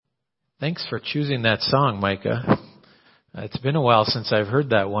Thanks for choosing that song, Micah. It's been a while since I've heard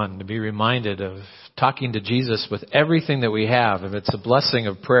that one, to be reminded of talking to Jesus with everything that we have. If it's a blessing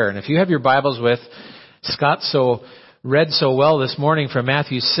of prayer. And if you have your Bibles with, Scott read so well this morning from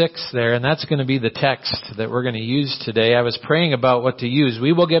Matthew 6 there, and that's going to be the text that we're going to use today. I was praying about what to use.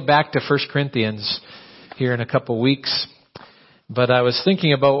 We will get back to 1 Corinthians here in a couple weeks. But I was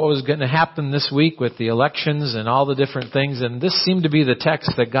thinking about what was going to happen this week with the elections and all the different things. And this seemed to be the text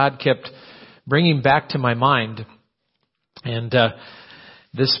that God kept bringing back to my mind. And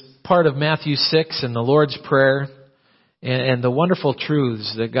this part of Matthew 6 and the Lord's Prayer and the wonderful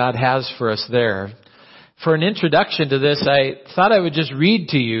truths that God has for us there. For an introduction to this, I thought I would just read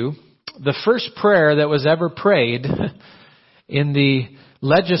to you the first prayer that was ever prayed in the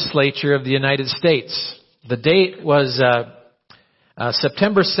legislature of the United States. The date was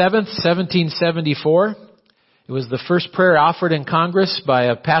September 7th, 1774. It was the first prayer offered in Congress by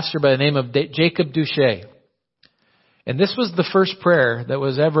a pastor by the name of Jacob Duché. And this was the first prayer that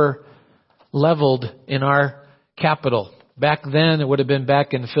was ever leveled in our capital. Back then, it would have been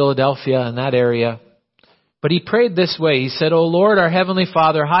back in Philadelphia and that area. But he prayed this way. He said, O Lord, our heavenly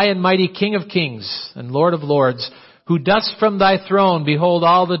Father, high and mighty King of kings and Lord of lords, who dost from thy throne behold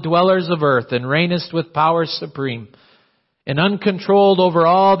all the dwellers of earth and reignest with power supreme and uncontrolled over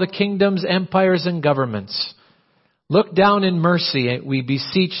all the kingdoms, empires, and governments. Look down in mercy, we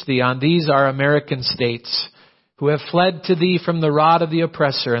beseech thee, on these our American states, who have fled to thee from the rod of the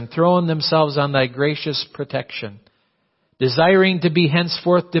oppressor and thrown themselves on thy gracious protection, desiring to be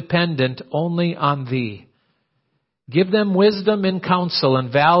henceforth dependent only on thee. Give them wisdom in counsel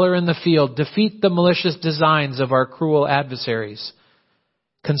and valor in the field. Defeat the malicious designs of our cruel adversaries.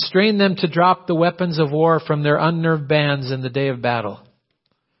 Constrain them to drop the weapons of war from their unnerved bands in the day of battle.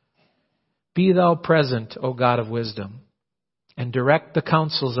 Be thou present, O God of wisdom, and direct the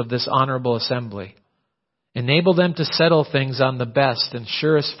counsels of this honorable assembly. Enable them to settle things on the best and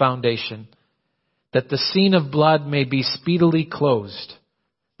surest foundation, that the scene of blood may be speedily closed,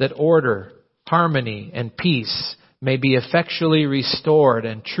 that order, harmony, and peace may be effectually restored,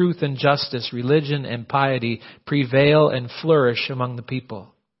 and truth and justice, religion and piety prevail and flourish among the people.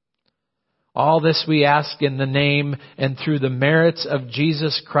 All this we ask in the name and through the merits of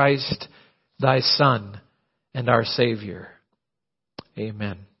Jesus Christ, thy Son and our Savior.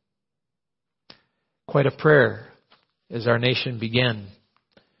 Amen. Quite a prayer as our nation began.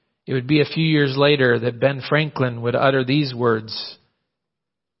 It would be a few years later that Ben Franklin would utter these words.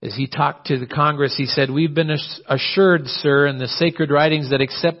 As he talked to the Congress, he said, we've been assured, sir, in the sacred writings that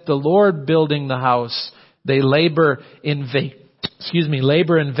except the Lord building the house, they labor in vain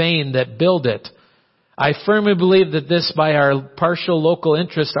that build it. I firmly believe that this, by our partial local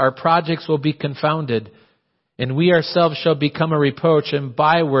interest, our projects will be confounded, and we ourselves shall become a reproach and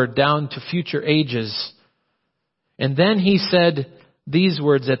byword down to future ages. And then he said these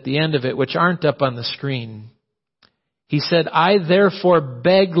words at the end of it, which aren't up on the screen. He said, I therefore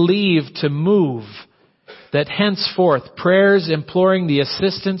beg leave to move that henceforth prayers imploring the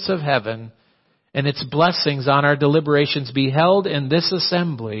assistance of heaven and its blessings on our deliberations be held in this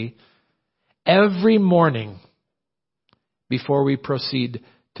assembly every morning before we proceed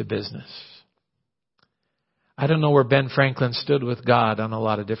to business. I don't know where Ben Franklin stood with God on a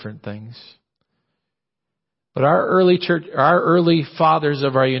lot of different things. But our early fathers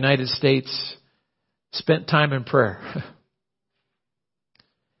of our United States spent time in prayer.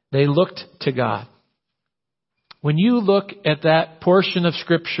 They looked to God. When you look at that portion of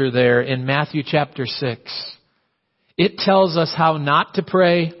Scripture there in Matthew chapter 6, it tells us how not to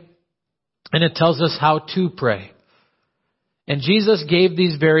pray, and it tells us how to pray. And Jesus gave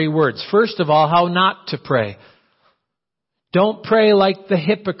these very words. First of all, how not to pray. Don't pray like the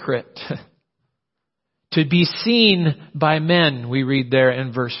hypocrite. To be seen by men, we read there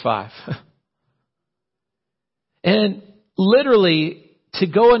in verse 5. And literally, to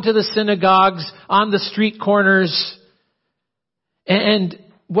go into the synagogues, on the street corners, and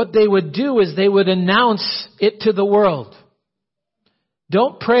what they would do is they would announce it to the world.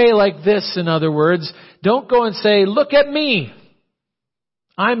 Don't pray like this, in other words. Don't go and say, look at me.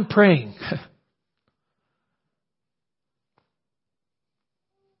 I'm praying.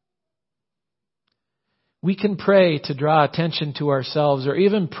 We can pray to draw attention to ourselves, or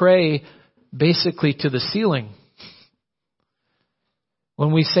even pray basically to the ceiling.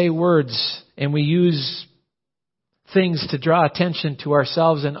 When we say words and we use things to draw attention to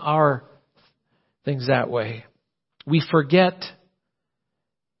ourselves and our things that way, we forget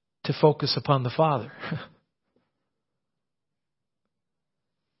to focus upon the Father.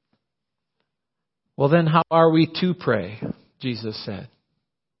 Well, then how are we to pray? Jesus said.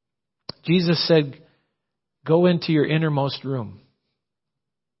 Jesus said, go into your innermost room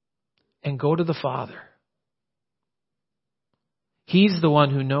and go to the Father. He's the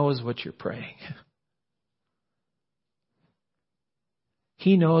one who knows what you're praying.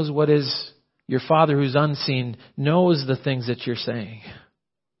 He knows what is, your Father who's unseen knows the things that you're saying.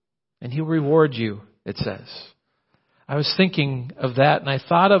 And He'll reward you, it says. I was thinking of that, and I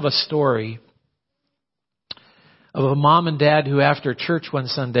thought of a story of a mom and dad who, after church one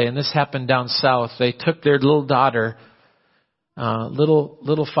Sunday, and this happened down south, they took their little daughter,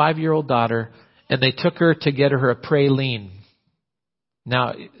 little 5-year-old daughter, and they took her to get her a praline.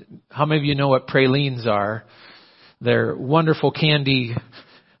 Now, how many of you know what pralines are? They're wonderful candy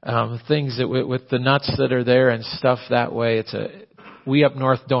things that with the nuts that are there and stuff that way. We up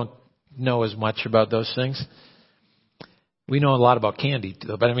north don't know as much about those things. We know a lot about candy,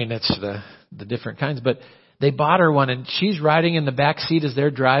 but I mean, it's the different kinds. But they bought her one, and she's riding in the back seat as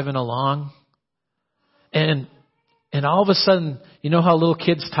they're driving along. And all of a sudden, you know how little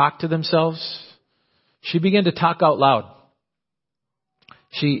kids talk to themselves? She began to talk out loud.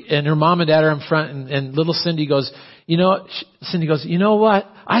 She and her mom and dad are in front, and little Cindy goes, Cindy goes, you know what?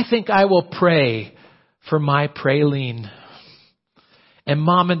 I think I will pray for my praline. And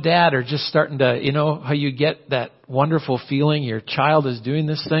mom and dad are just starting to, you know how you get that wonderful feeling your child is doing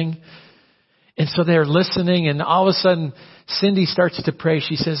this thing? And so they're listening, and all of a sudden, Cindy starts to pray.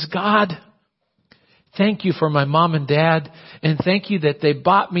 She says, God, thank you for my mom and dad, and thank you that they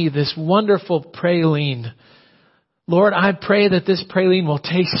bought me this wonderful praline. Lord, I pray that this praline will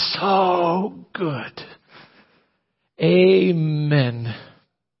taste so good. Amen.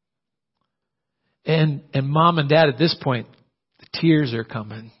 And mom and dad at this point, the tears are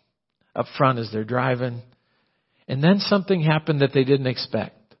coming up front as they're driving. And then something happened that they didn't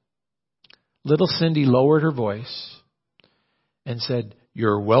expect. Little Cindy lowered her voice and said,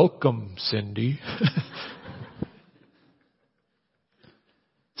 "You're welcome, Cindy."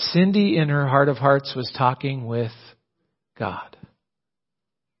 Cindy, in her heart of hearts, was talking with God.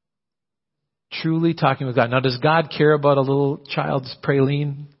 Truly talking with God. Now, does God care about a little child's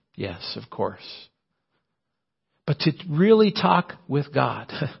praline? Yes, of course. But to really talk with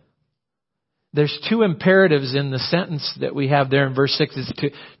God, there's two imperatives in the sentence that we have there in verse 6, is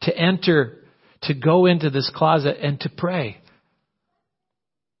to enter, to go into this closet and to pray.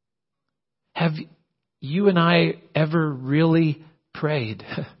 Have you and I ever really prayed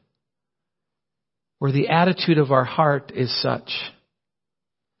where the attitude of our heart is such?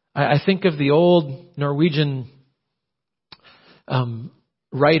 I think of the old Norwegian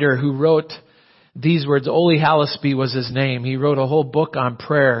writer who wrote these words. Ole Hallesby was his name. He wrote a whole book on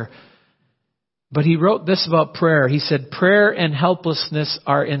prayer. But he wrote this about prayer. He said, prayer and helplessness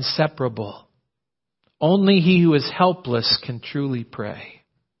are inseparable. Only he who is helpless can truly pray.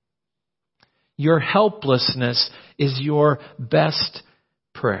 Your helplessness is your best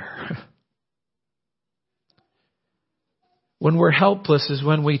prayer. When we're helpless is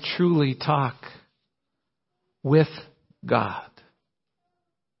when we truly talk with God.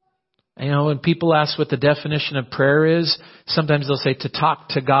 You know, when people ask what the definition of prayer is, sometimes they'll say to talk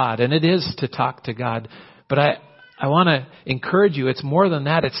to God. And it is to talk to God. But I want to encourage you, it's more than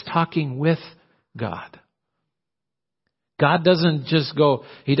that. It's talking with God. God doesn't just go,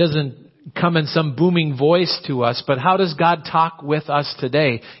 He doesn't come in some booming voice to us. But how does God talk with us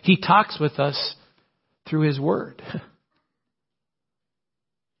today? He talks with us through His Word.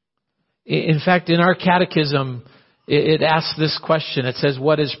 In fact, in our catechism, it asks this question. It says,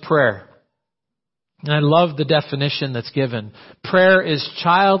 what is prayer? And I love the definition that's given. Prayer is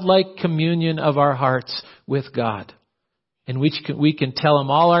childlike communion of our hearts with God, in which we can tell Him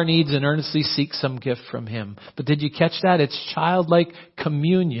all our needs and earnestly seek some gift from Him. But did you catch that? It's childlike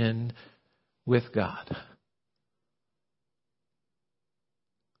communion with God.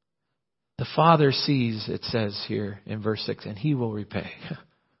 The Father sees, it says here in verse 6, and He will repay.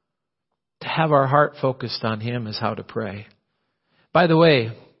 To have our heart focused on Him is how to pray. By the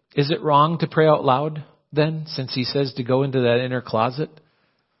way, is it wrong to pray out loud then, since He says to go into that inner closet?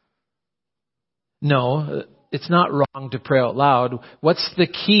 No, it's not wrong to pray out loud. What's the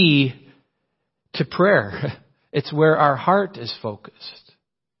key to prayer? It's where our heart is focused.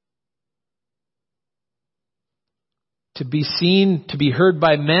 To be seen, to be heard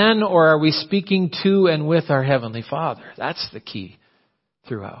by men, or are we speaking to and with our Heavenly Father? That's the key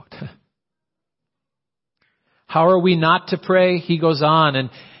throughout. How are we not to pray? He goes on and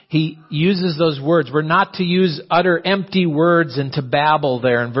he uses those words. We're not to use utter empty words and to babble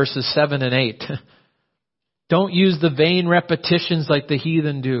there in verses 7 and 8. Don't use the vain repetitions like the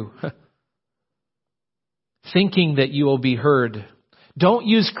heathen do. Thinking that you will be heard. Don't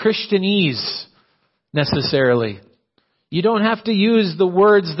use Christianese necessarily. You don't have to use the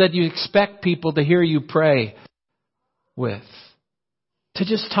words that you expect people to hear you pray with. To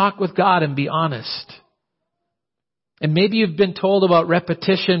just talk with God and be honest. And maybe you've been told about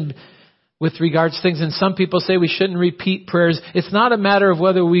repetition with regards to things, and some people say we shouldn't repeat prayers. It's not a matter of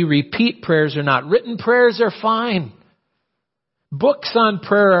whether we repeat prayers or not. Written prayers are fine. Books on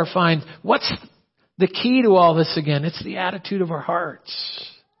prayer are fine. What's the key to all this again? It's the attitude of our hearts.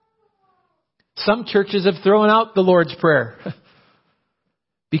 Some churches have thrown out the Lord's Prayer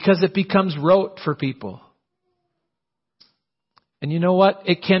because it becomes rote for people. And you know what?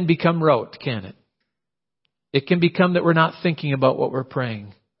 It can become rote, can it? It can become that we're not thinking about what we're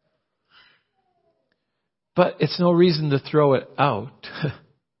praying. But it's no reason to throw it out.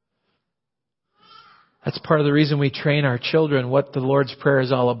 That's part of the reason we train our children what the Lord's Prayer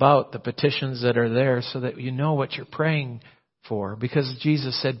is all about, the petitions that are there, so that you know what you're praying for. Because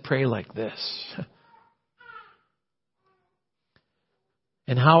Jesus said, pray like this.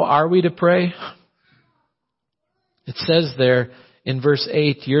 And how are we to pray? It says there in verse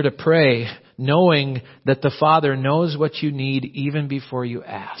 8, you're to pray knowing that the Father knows what you need even before you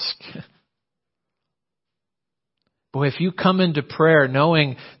ask. Boy, if you come into prayer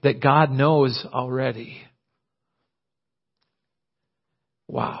knowing that God knows already,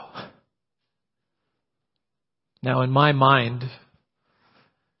 wow. Now, in my mind,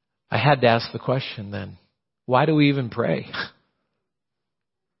 I had to ask the question then, why do we even pray?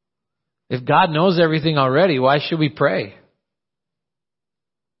 If God knows everything already, why should we pray?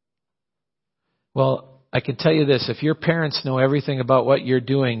 Well, I can tell you this, if your parents know everything about what you're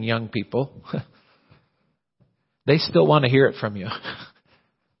doing, young people, they still want to hear it from you.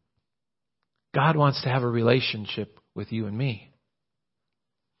 God wants to have a relationship with you and me.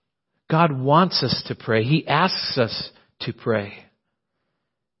 God wants us to pray. He asks us to pray.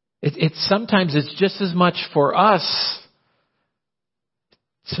 Sometimes it's just as much for us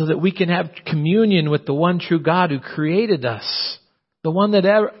so that we can have communion with the one true God who created us. The one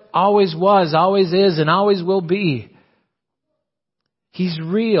that always was, always is, and always will be. He's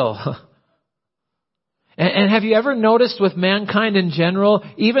real. And have you ever noticed with mankind in general,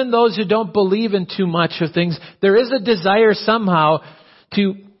 even those who don't believe in too much of things, there is a desire somehow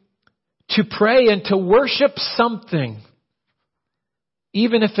to pray and to worship something,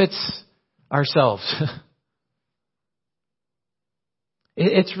 even if it's ourselves.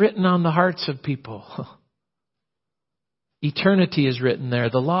 It's written on the hearts of people. Eternity is written there.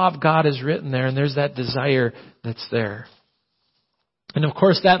 The law of God is written there, and there's that desire that's there. And of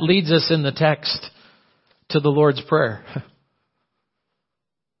course, that leads us in the text to the Lord's Prayer.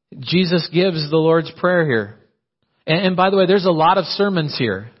 Jesus gives the Lord's Prayer here. And by the way, there's a lot of sermons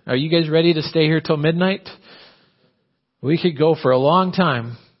here. Are you guys ready to stay here till midnight? We could go for a long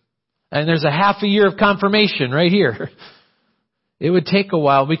time. And there's a half a year of confirmation right here. It would take a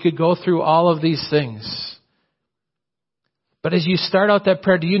while. We could go through all of these things. But as you start out that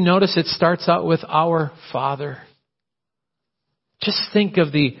prayer, do you notice it starts out with our Father? Just think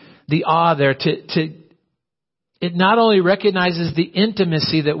of the awe there. It not only recognizes the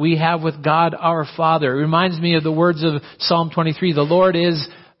intimacy that we have with God our Father. It reminds me of the words of Psalm 23. The Lord is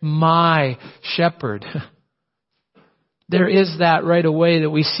my shepherd. There is that right away that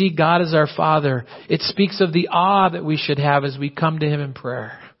we see God as our Father. It speaks of the awe that we should have as we come to Him in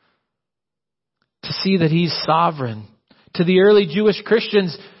prayer. To see that He's sovereign. To the early Jewish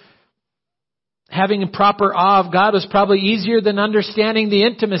Christians, having a proper awe of God was probably easier than understanding the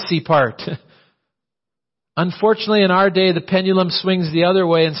intimacy part. Unfortunately, in our day, the pendulum swings the other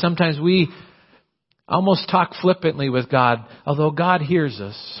way, and sometimes we almost talk flippantly with God, although God hears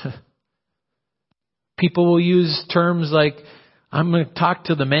us. People will use terms like, I'm going to talk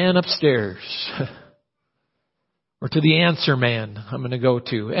to the man upstairs, or to the answer man I'm going to go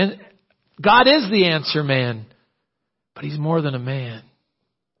to. And God is the answer man, but He's more than a man.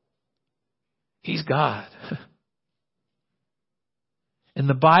 He's God. And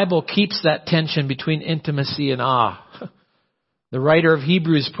the Bible keeps that tension between intimacy and awe. The writer of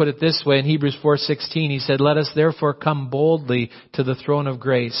Hebrews put it this way in Hebrews 4:16. He said, let us therefore come boldly to the throne of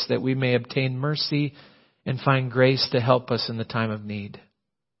grace that we may obtain mercy and find grace to help us in the time of need.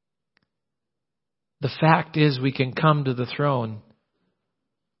 The fact is we can come to the throne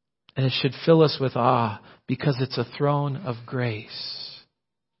and it should fill us with awe because it's a throne of grace.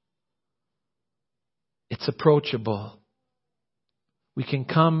 It's approachable. We can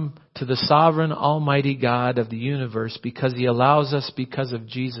come to the sovereign, almighty God of the universe because He allows us because of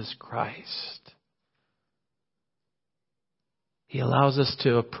Jesus Christ. He allows us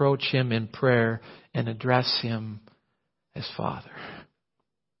to approach Him in prayer and address Him as Father.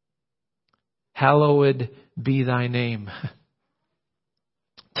 hallowed be thy name.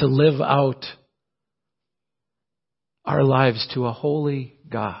 To live out our lives to a holy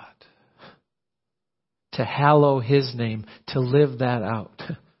God. To hallow his name. To live that out.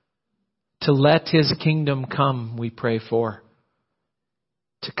 To let his kingdom come, we pray for.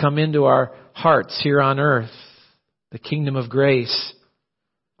 To come into our hearts here on earth. The kingdom of grace.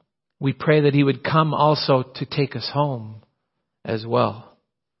 We pray that he would come also to take us home as well.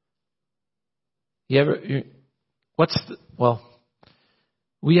 We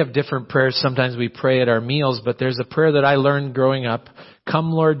have different prayers. Sometimes we pray at our meals, but there's a prayer that I learned growing up.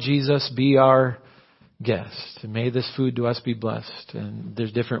 Come, Lord Jesus, be our guest. And may this food to us be blessed. And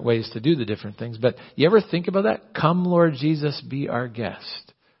there's different ways to do the different things. But you ever think about that? Come, Lord Jesus, be our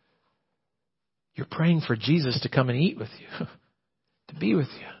guest. You're praying for Jesus to come and eat with you. To be with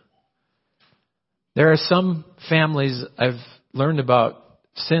you. There are some families I've learned about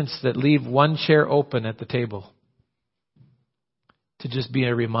since that leave one chair open at the table. To just be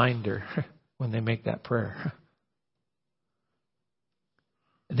a reminder when they make that prayer.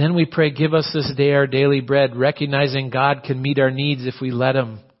 And then we pray, give us this day our daily bread, recognizing God can meet our needs if we let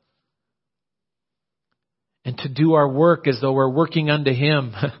him. And to do our work as though we're working unto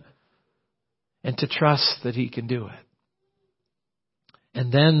him. And to trust that he can do it.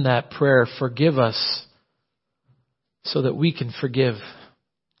 And then that prayer, forgive us so that we can forgive.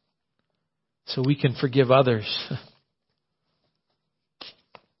 So we can forgive others.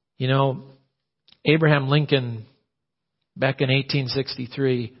 You know, Abraham Lincoln, back in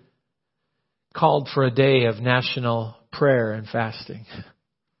 1863, called for a day of national prayer and fasting.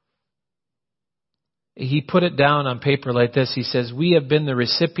 He put it down on paper like this. He says, we have been the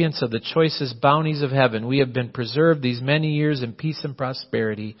recipients of the choicest bounties of heaven. We have been preserved these many years in peace and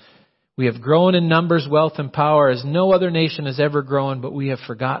prosperity. We have grown in numbers, wealth, and power as no other nation has ever grown, but we have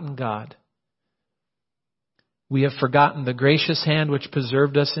forgotten God. We have forgotten the gracious hand which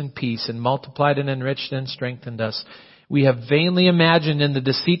preserved us in peace and multiplied and enriched and strengthened us. We have vainly imagined in the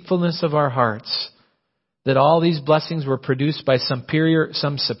deceitfulness of our hearts that all these blessings were produced by some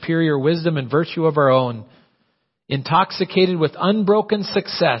superior wisdom and virtue of our own. Intoxicated with unbroken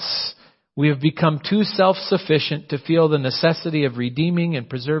success, we have become too self-sufficient to feel the necessity of redeeming and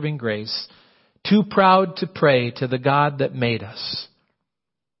preserving grace, too proud to pray to the God that made us.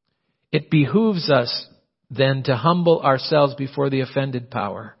 It behooves us then to humble ourselves before the offended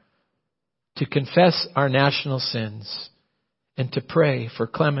power, to confess our national sins, and to pray for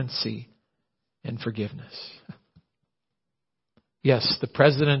clemency and forgiveness. Yes, the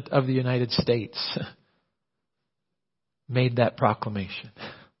President of the United States made that proclamation.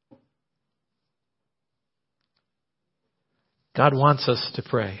 God wants us to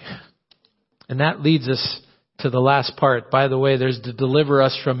pray. And that leads us to the last part. By the way, there's to deliver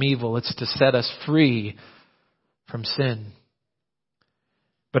us from evil. It's to set us free from sin.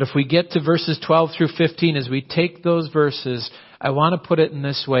 But if we get to verses 12 through 15, as we take those verses, I want to put it in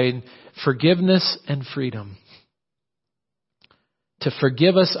this way. Forgiveness and freedom. To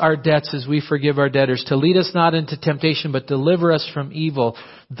forgive us our debts as we forgive our debtors. To lead us not into temptation, but deliver us from evil.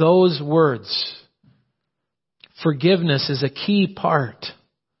 Those words. Forgiveness is a key part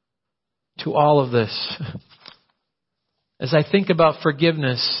to all of this. As I think about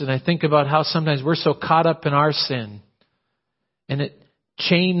forgiveness, and I think about how sometimes we're so caught up in our sin, and it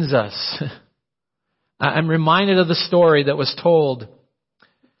chains us. I'm reminded of the story that was told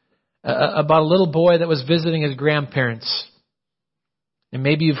about a little boy that was visiting his grandparents. And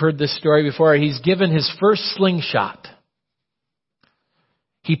maybe you've heard this story before. He's given his first slingshot.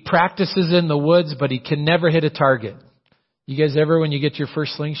 He practices in the woods, but he can never hit a target. You guys ever, when you get your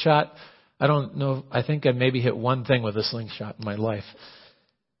first slingshot, I don't know, I think I maybe hit one thing with a slingshot in my life.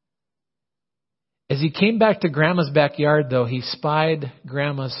 As he came back to Grandma's backyard, though, he spied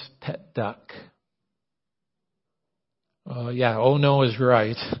Grandma's pet duck. Oh, yeah, oh no is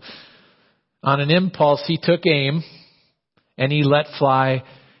right. On an impulse, he took aim, and he let fly,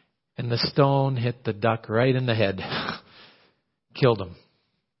 and the stone hit the duck right in the head. Killed him.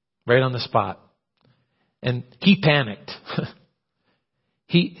 Right on the spot. And he panicked.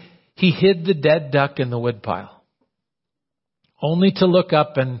 He hid the dead duck in the woodpile. Only to look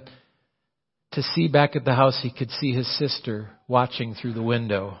up and to see back at the house, he could see his sister watching through the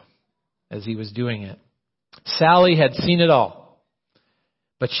window as he was doing it. Sally had seen it all,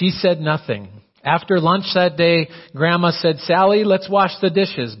 but she said nothing. After lunch that day, Grandma said, Sally, let's wash the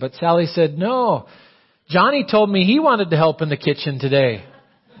dishes. But Sally said, no, Johnny told me he wanted to help in the kitchen today.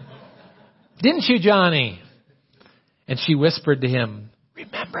 Didn't you, Johnny? And she whispered to him,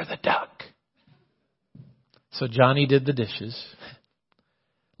 remember the duck. So Johnny did the dishes.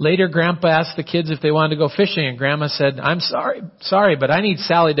 Later, Grandpa asked the kids if they wanted to go fishing, and Grandma said, I'm sorry, but I need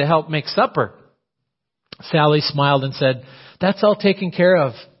Sally to help make supper. Sally smiled and said, that's all taken care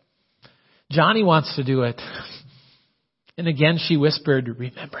of. Johnny wants to do it. And again she whispered,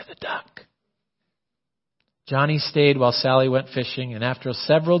 remember the duck. Johnny stayed while Sally went fishing, and after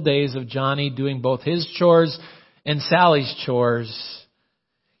several days of Johnny doing both his chores and Sally's chores,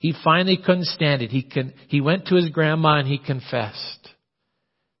 he finally couldn't stand it. He went to his grandma and he confessed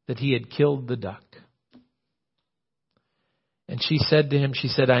that he had killed the duck. And she said to him,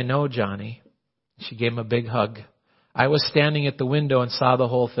 I know, Johnny. She gave him a big hug. I was standing at the window and saw the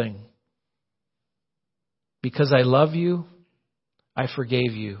whole thing. Because I love you, I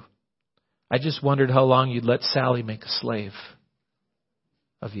forgave you. I just wondered how long you'd let Sally make a slave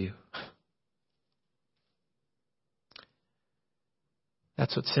of you.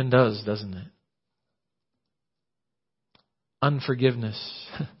 That's what sin does, doesn't it? Unforgiveness.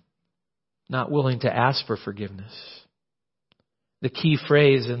 Not willing to ask for forgiveness. The key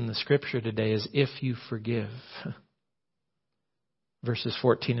phrase in the scripture today is, if you forgive. Verses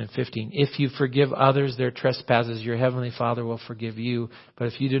 14 and 15. If you forgive others their trespasses, your heavenly Father will forgive you. But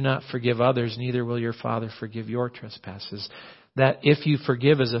if you do not forgive others, neither will your Father forgive your trespasses. That if you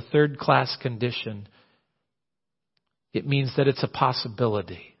forgive is a third-class condition. It means that it's a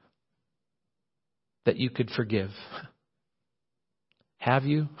possibility that you could forgive. Have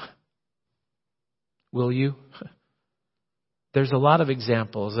you? Will you? There's a lot of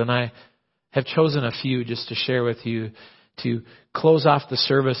examples, and I have chosen a few just to share with you to close off the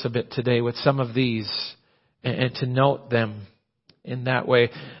service a bit today with some of these and to note them in that way.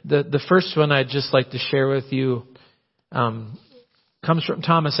 The first one I'd just like to share with you comes from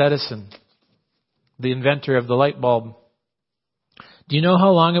Thomas Edison, the inventor of the light bulb. Do you know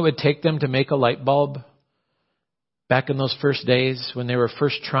how long it would take them to make a light bulb? Back in those first days when they were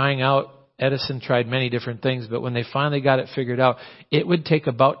first trying out, Edison tried many different things, but when they finally got it figured out, it would take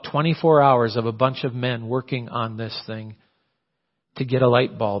about 24 hours of a bunch of men working on this thing to get a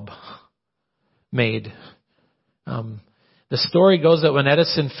light bulb made. The story goes that when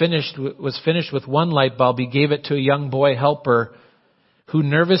Edison was finished with one light bulb, he gave it to a young boy helper who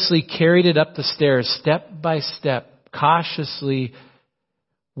nervously carried it up the stairs, step by step, cautiously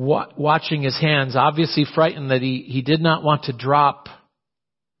watching his hands, obviously frightened that he did not want to drop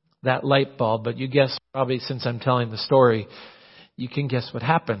that light bulb. But you guess, probably since I'm telling the story, you can guess what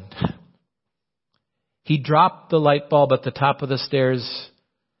happened. He dropped the light bulb at the top of the stairs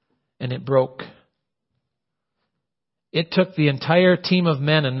and it broke. It took the entire team of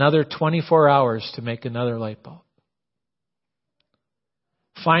men another 24 hours to make another light bulb.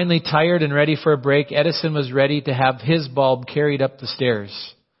 Finally, tired and ready for a break, Edison was ready to have his bulb carried up the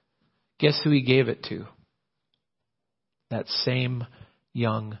stairs. Guess who he gave it to? That same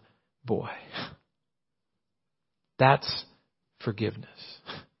young boy. That's forgiveness.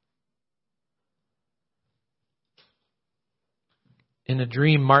 In a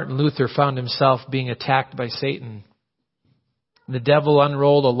dream, Martin Luther found himself being attacked by Satan. The devil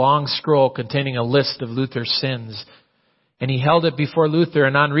unrolled a long scroll containing a list of Luther's sins. And he held it before Luther.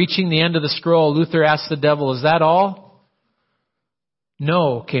 And on reaching the end of the scroll, Luther asked the devil, "Is that all?"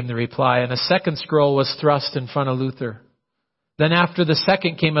 "No," came the reply. And a second scroll was thrust in front of Luther. Then after the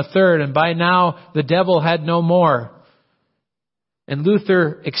second came a third. And by now the devil had no more. And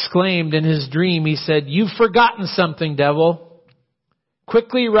Luther exclaimed in his dream, he said, "You've forgotten something, devil.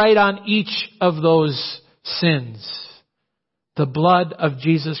 Quickly write on each of those sins. The blood of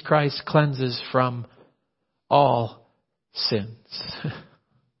Jesus Christ cleanses from all sins."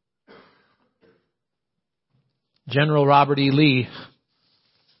 General Robert E. Lee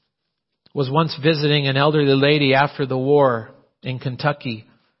was once visiting an elderly lady after the war in Kentucky.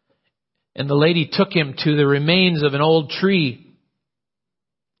 And the lady took him to the remains of an old tree.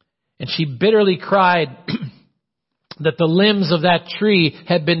 And she bitterly cried that the limbs of that tree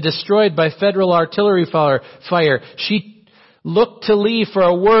had been destroyed by federal artillery fire. She looked to Lee for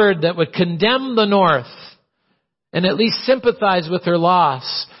a word that would condemn the North and at least sympathize with her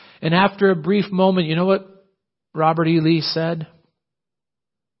loss. And after a brief moment, you know what Robert E. Lee said?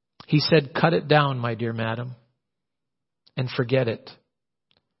 He said, "Cut it down, my dear madam, and forget it.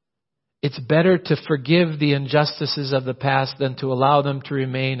 It's better to forgive the injustices of the past than to allow them to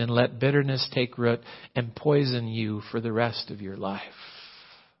remain and let bitterness take root and poison you for the rest of your life."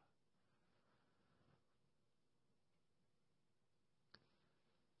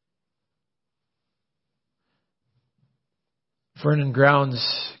 Vernon Grounds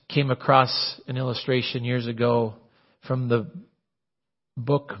came across an illustration years ago from the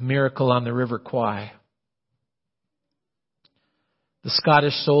book Miracle on the River Kwai. The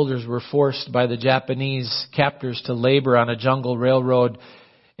Scottish soldiers were forced by the Japanese captors to labor on a jungle railroad,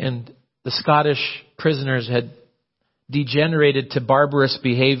 and the Scottish prisoners had degenerated to barbarous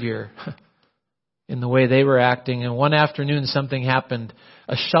behavior in the way they were acting. And one afternoon something happened.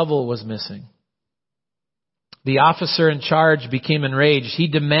 A shovel was missing. The officer in charge became enraged. He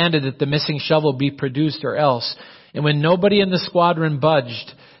demanded that the missing shovel be produced or else. And when nobody in the squadron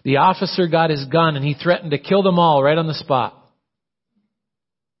budged, the officer got his gun and he threatened to kill them all right on the spot.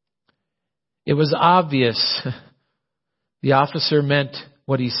 It was obvious the officer meant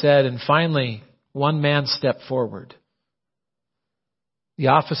what he said, and finally, one man stepped forward. The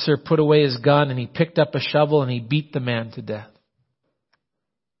officer put away his gun and he picked up a shovel and he beat the man to death.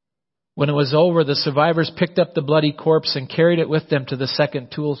 When it was over, the survivors picked up the bloody corpse and carried it with them to the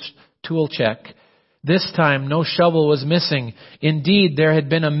second tool check. This time, no shovel was missing. Indeed, there had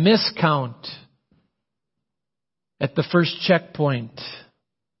been a miscount at the first checkpoint.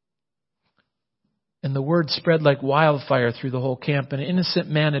 And the word spread like wildfire through the whole camp. An innocent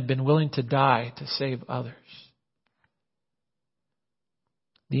man had been willing to die to save others.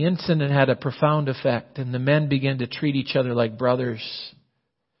 The incident had a profound effect, and the men began to treat each other like brothers.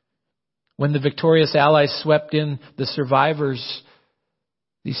 When the victorious Allies swept in the survivors,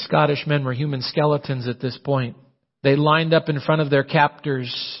 these Scottish men were human skeletons at this point. They lined up in front of their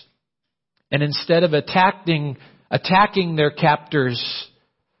captors, and instead of attacking their captors,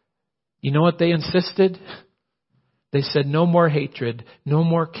 you know what they insisted? They said, no more hatred, no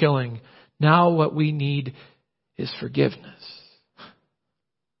more killing. Now what we need is forgiveness.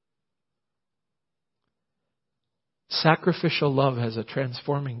 Sacrificial love has a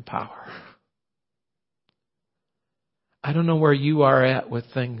transforming power. I don't know where you are at with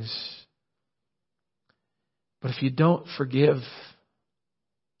things, but if you don't forgive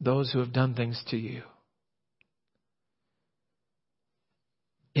those who have done things to you,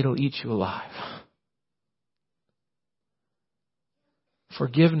 it'll eat you alive.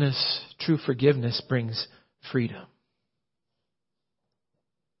 Forgiveness, true forgiveness, brings freedom.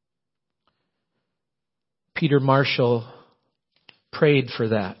 Peter Marshall prayed for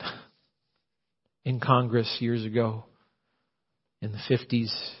that in Congress years ago in the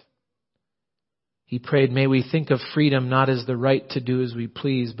 50s. He prayed, may we think of freedom not as the right to do as we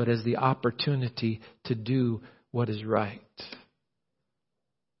please, but as the opportunity to do what is right.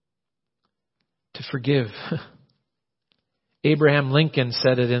 To forgive. Abraham Lincoln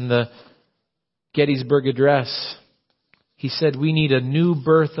said it in the Gettysburg Address. He said, we need a new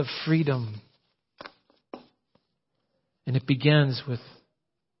birth of freedom. And it begins with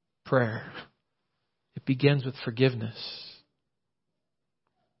prayer. It begins with forgiveness.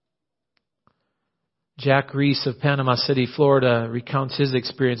 Jack Reese of Panama City, Florida, recounts his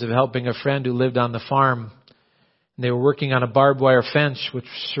experience of helping a friend who lived on the farm. And they were working on a barbed wire fence which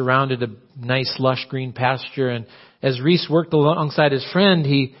surrounded a nice lush green pasture. And as Reese worked alongside his friend,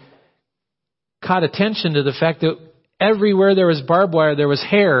 he caught attention to the fact that everywhere there was barbed wire, there was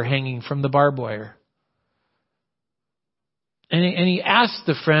hair hanging from the barbed wire. And he asked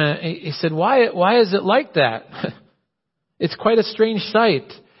the friend, he said, why is it like that? It's quite a strange sight.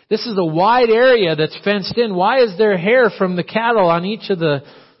 This is a wide area that's fenced in. Why is there hair from the cattle on each of the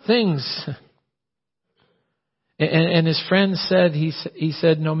things? And his friend said, he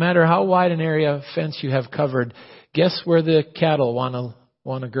said, no matter how wide an area of fence you have covered, guess where the cattle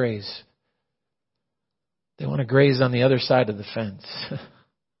want to graze? They want to graze on the other side of the fence.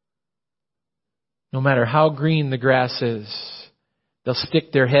 No matter how green the grass is, they'll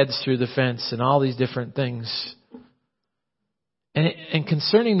stick their heads through the fence and all these different things. And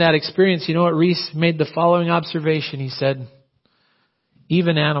concerning that experience, you know what? Reese made the following observation. He said,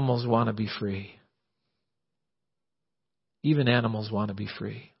 even animals want to be free. Even animals want to be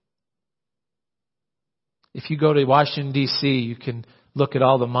free. If you go to Washington, D.C., you can look at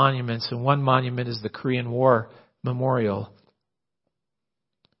all the monuments, and one monument is the Korean War Memorial.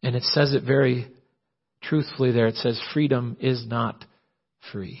 And it says it very truthfully there. It says, freedom is not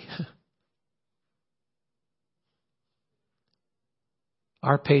free.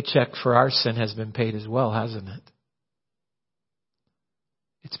 Our paycheck for our sin has been paid as well, hasn't it?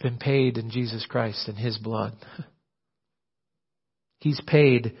 It's been paid in Jesus Christ and His blood. He's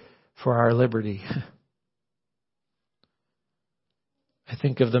paid for our liberty. I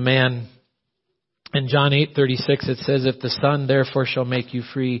think of the man in John 8:36. It says, if the Son therefore shall make you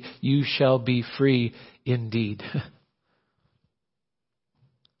free, you shall be free indeed.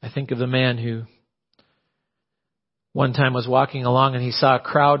 I think of the man who one time was walking along and he saw a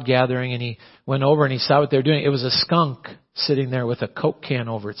crowd gathering, and he went over and he saw what they were doing. It was a skunk sitting there with a Coke can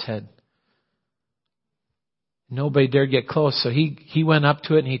over its head. Nobody dared get close. So he went up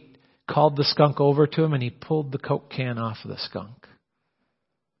to it and he called the skunk over to him and he pulled the Coke can off of the skunk.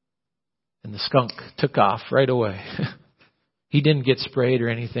 And the skunk took off right away. He didn't get sprayed or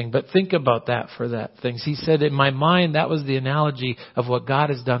anything. But think about that for that thing. He said, in my mind, that was the analogy of what God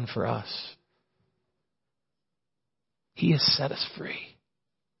has done for us. He has set us free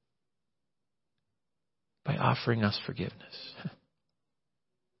by offering us forgiveness.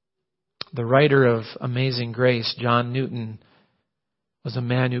 The writer of Amazing Grace, John Newton, was a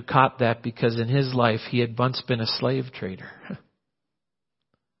man who caught that because in his life he had once been a slave trader.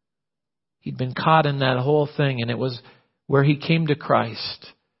 He'd been caught in that whole thing, and it was where he came to Christ.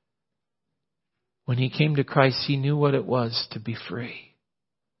 When he came to Christ, he knew what it was to be free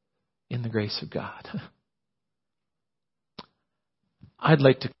in the grace of God. I'd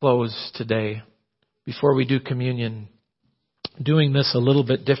like to close today, before we do communion, doing this a little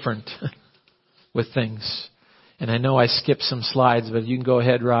bit different with things. And I know I skipped some slides, but you can go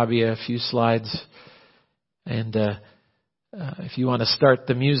ahead, Robbie, a few slides. And if you want to start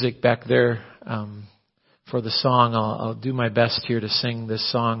the music back there for the song, I'll do my best here to sing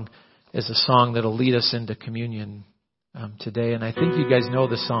this song as a song that'll lead us into communion today. And I think you guys know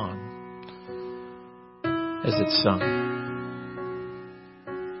the song as it's sung.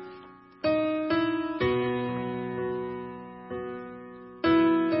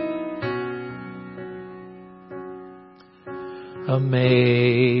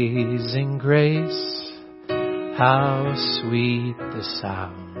 Amazing grace, how sweet the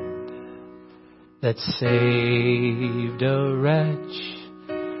sound that saved a wretch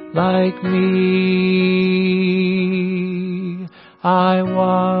like me. I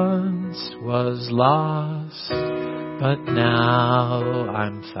once was lost, but now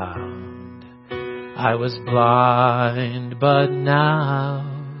I'm found. I was blind, but now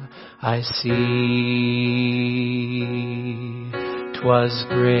I see. 'Twas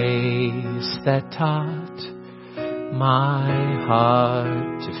grace that taught my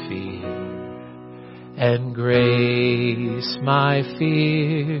heart to fear, and grace my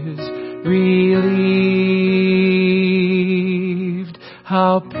fears relieved.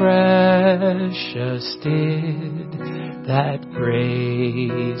 How precious did that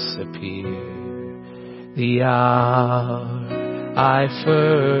grace appear the hour I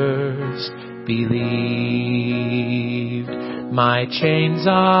first believed. My chains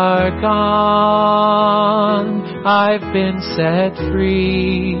are gone, I've been set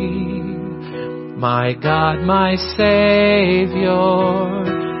free. My God, my Savior,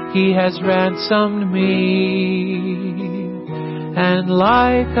 He has ransomed me. And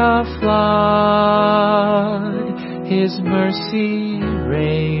like a flood, His mercy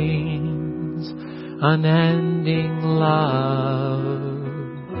reigns, unending love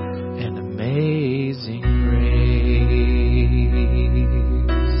and amazing grace.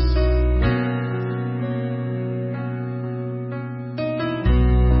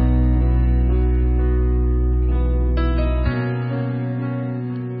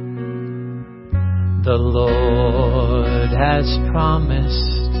 The Lord has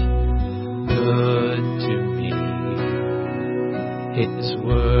promised good to me. His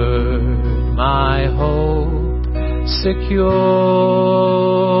word my hope secures.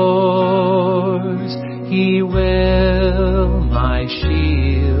 He will my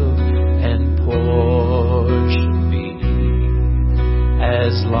shield and portion be,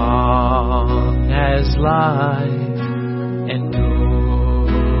 as long as life endures.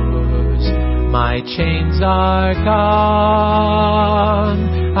 My chains are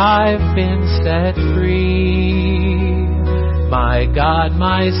gone, I've been set free. My God,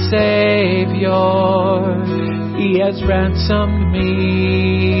 my Savior, He has ransomed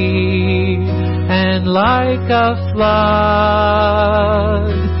me. And like a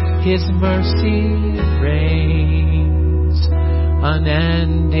flood, His mercy reigns,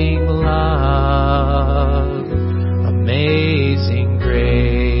 unending love, amazing grace.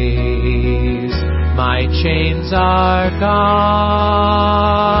 My chains are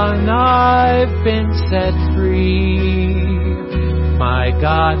gone, I've been set free. My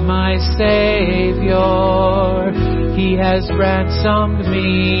God, my Savior, He has ransomed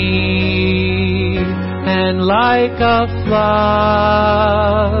me. And like a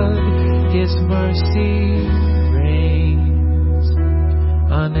flood, His mercy reigns,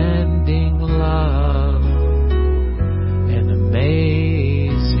 unending love and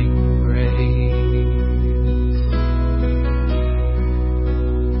amazing grace.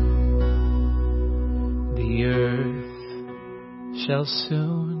 The earth shall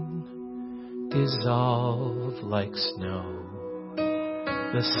soon dissolve like snow.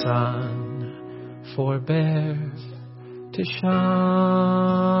 The sun forbear to shine.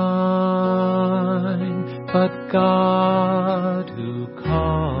 But God who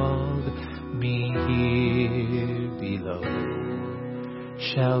called me here below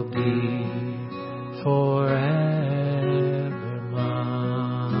shall be forever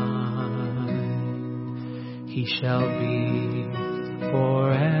mine. He shall be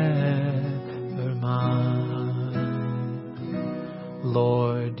forever mine.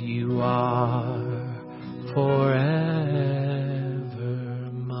 Lord, you are forever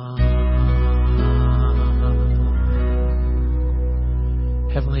mine.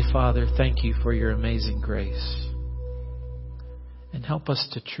 Heavenly Father, thank you for your amazing grace. And help us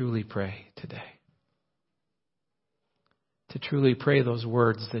to truly pray today. To truly pray those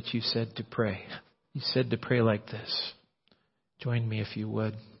words that you said to pray. You said to pray like this. Join me if you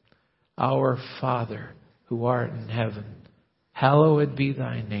would. Our Father, who art in heaven, hallowed be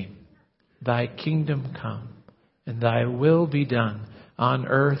thy name. Thy kingdom come, and thy will be done on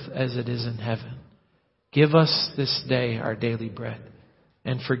earth as it is in heaven. Give us this day our daily bread,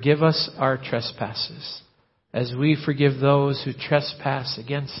 and forgive us our trespasses, as we forgive those who trespass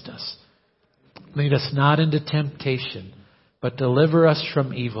against us. Lead us not into temptation, but deliver us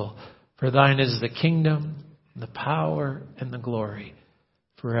from evil. For thine is the kingdom, the power, and the glory,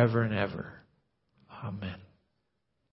 forever and ever. Amen.